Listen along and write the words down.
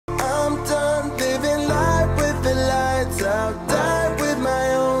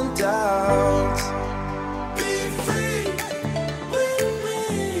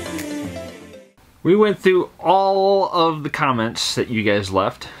We went through all of the comments that you guys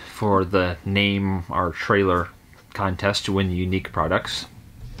left for the name our trailer contest to win the unique products.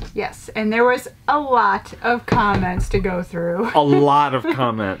 Yes, and there was a lot of comments to go through. A lot of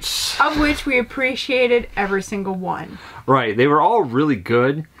comments. Of which we appreciated every single one. Right, they were all really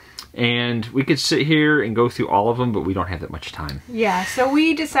good, and we could sit here and go through all of them, but we don't have that much time. Yeah, so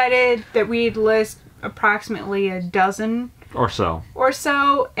we decided that we'd list approximately a dozen or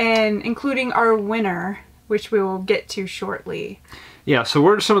so, and including our winner, which we will get to shortly. Yeah, so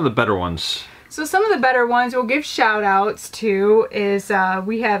what are some of the better ones? So some of the better ones we'll give shout outs to is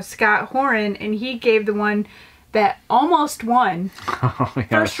we have Scott Horan, and he gave the one that almost won. Oh, yes.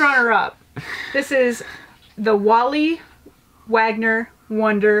 First runner up. This is the Wally Wagner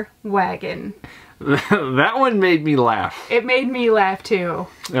Wonder Wagon. That one made me laugh. It made me laugh too.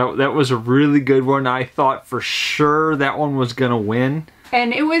 That was a really good one. I thought for sure that one was going to win.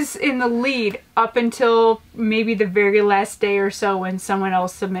 And it was in the lead up until maybe the very last day or so when someone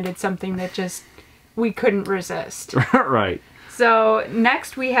else submitted something that just we couldn't resist. Right. So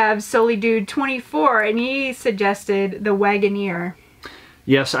next we have Sully Dude 24, and he suggested the Wagoneer.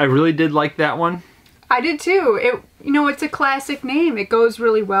 Yes, I really did like that one. I did too. It's a classic name. It goes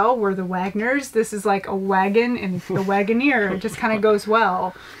really well. We're the Wagners. This is like a wagon, and the Wagoneer. It just kind of goes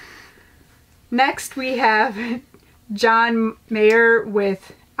well. Next we have John Mayer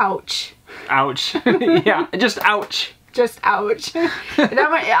with ouch. Ouch. Yeah, just ouch. Just ouch. That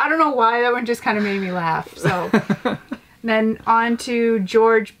one, I don't know why, that one just kind of made me laugh. So then on to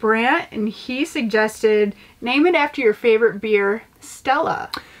George Brandt, and he suggested name it after your favorite beer,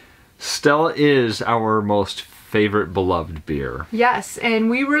 Stella. Stella is our most favorite beloved beer. Yes, and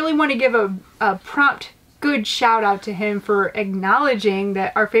we really want to give a prompt good shout out to him for acknowledging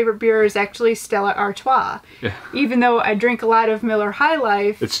that our favorite beer is actually Stella Artois. Yeah. Even though I drink a lot of Miller High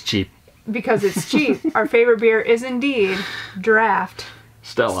Life. It's cheap. Because it's cheap. Our favorite beer is indeed Draft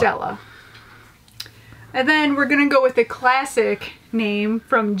Stella. And then we're going to go with the classic name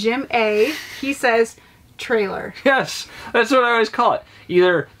from Jim A. He says trailer. Yes, that's what I always call it.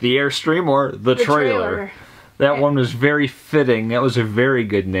 Either the Airstream or the trailer. That one was very fitting. That was a very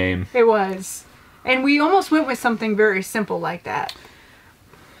good name. It was. And we almost went with something very simple like that.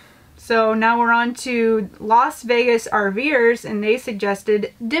 So now we're on to Las Vegas RVers, and they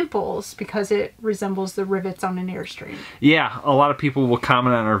suggested Dimples because it resembles the rivets on an Airstream. Yeah, a lot of people will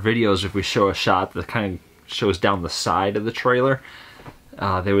comment on our videos if we show a shot that kind of shows down the side of the trailer.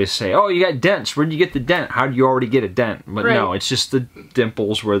 They always say, oh, you got dents. Where'd you get the dent? How did you already get a dent? But right. No, it's just the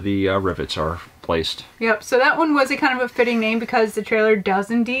dimples where the rivets are placed. Yep, so that one was a kind of a fitting name because the trailer does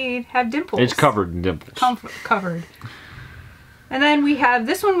indeed have dimples. It's covered in dimples. Covered. And then we have,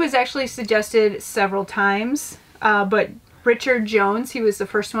 this one was actually suggested several times, but Richard Jones, he was the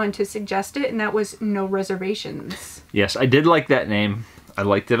first one to suggest it, and that was No Reservations. Yes, I did like that name. I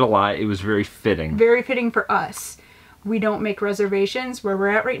liked it a lot. It was very fitting. Very fitting for us. We don't make reservations. Where we're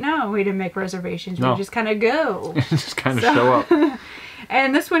at right now, we didn't make reservations. No. We just kind of go. Just kind of show up.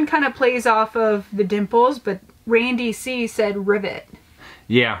 And this one kind of plays off of the dimples, but Randy C. said rivet.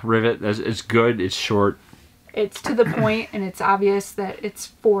 Yeah, rivet. It's good. It's short. It's to the point, and it's obvious that it's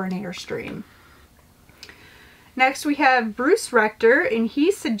for an Airstream. Next we have Bruce Rector, and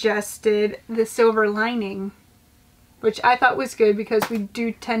he suggested the Silver Lining, which I thought was good because we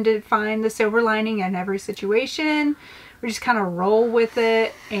do tend to find the silver lining in every situation. We just kind of roll with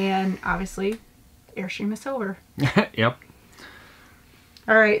it, and obviously Airstream is silver. Yep.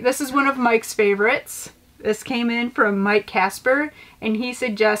 Alright, this is one of Mike's favorites. This came in from Mike Casper, and he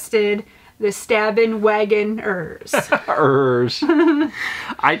suggested the Stabbin' Wagoners.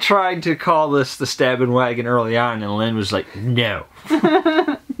 I tried to call this the Stabbin' Wagon early on, and Lynn was like, no.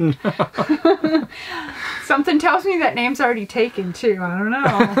 Something tells me that name's already taken too. I don't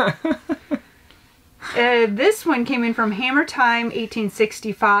know. This one came in from Hammer Time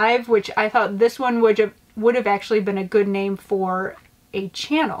 1865, which I thought this one would have actually been a good name for a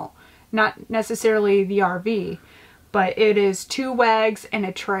channel, not necessarily the RV, but it is Two Wags and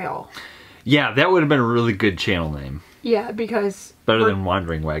a Trail. Yeah, that would have been a really good channel name. Yeah, because better than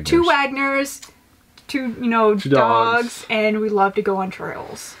Wandering Wagners. Two Wagners, two dogs, and we love to go on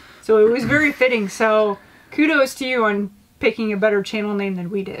trails. So it was very fitting. So kudos to you on picking a better channel name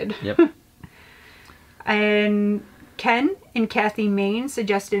than we did. Yep. And Ken and Kathy Main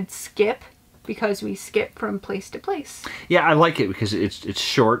suggested Skip because we skip from place to place. Yeah, I like it because it's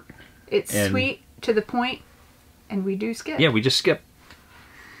short. It's sweet, to the point, and we do skip. Yeah, we just skip.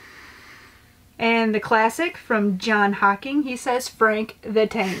 And the classic from John Hawking, he says Frank the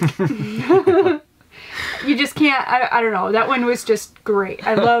Tank. You just can't, I don't know. That one was just great.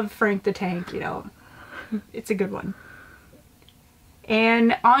 I love Frank the Tank, you know. It's a good one.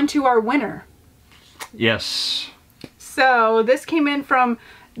 And on to our winner. Yes. So this came in from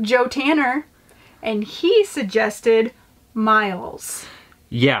Joe Tanner, and he suggested Miles.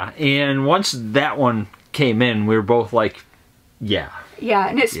 Yeah, and once that one came in, we were both like, yeah. Yeah,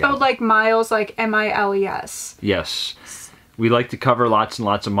 and it's spelled like Miles, like M-I-L-E-S. Yes. We like to cover lots and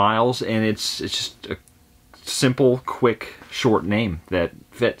lots of miles, and it's just a simple, quick, short name that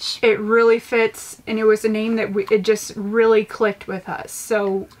fits. It really fits, and it was a name that it just really clicked with us.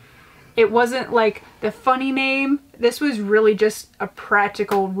 So it wasn't like the funny name. This was really just a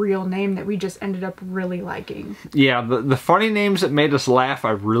practical, real name that we just ended up really liking. Yeah, the funny names that made us laugh,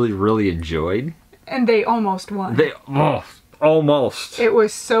 I really, really enjoyed. And they almost won. Almost. It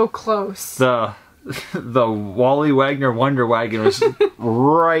was so close. The Wally Wagner Wonder Wagon was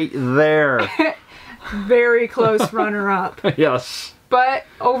right there. Very close runner-up. Yes. But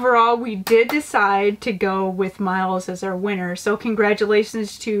overall, we did decide to go with Miles as our winner. So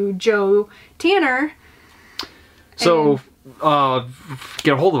congratulations to Joe Tanner. So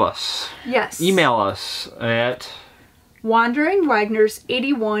get a hold of us. Yes. Email us at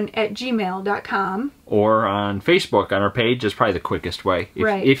wanderingwagners81@gmail.com. or on Facebook on our page is probably the quickest way.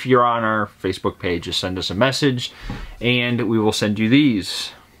 If you're on our Facebook page, just send us a message and we will send you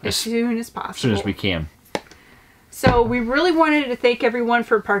these as soon as possible. As soon as we can. So we really wanted to thank everyone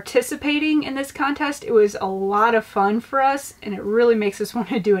for participating in this contest. It was a lot of fun for us, and it really makes us want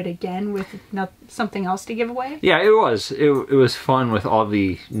to do it again with something else to give away. Yeah, it was. It was fun with all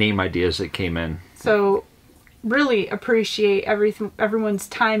the name ideas that came in. So really appreciate everyone's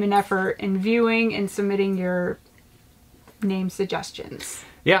time and effort in viewing and submitting your name suggestions.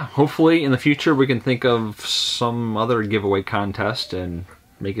 Yeah, hopefully in the future we can think of some other giveaway contest and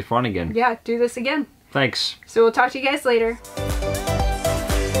make it fun again. Yeah, do this again. Thanks. So we'll talk to you guys later.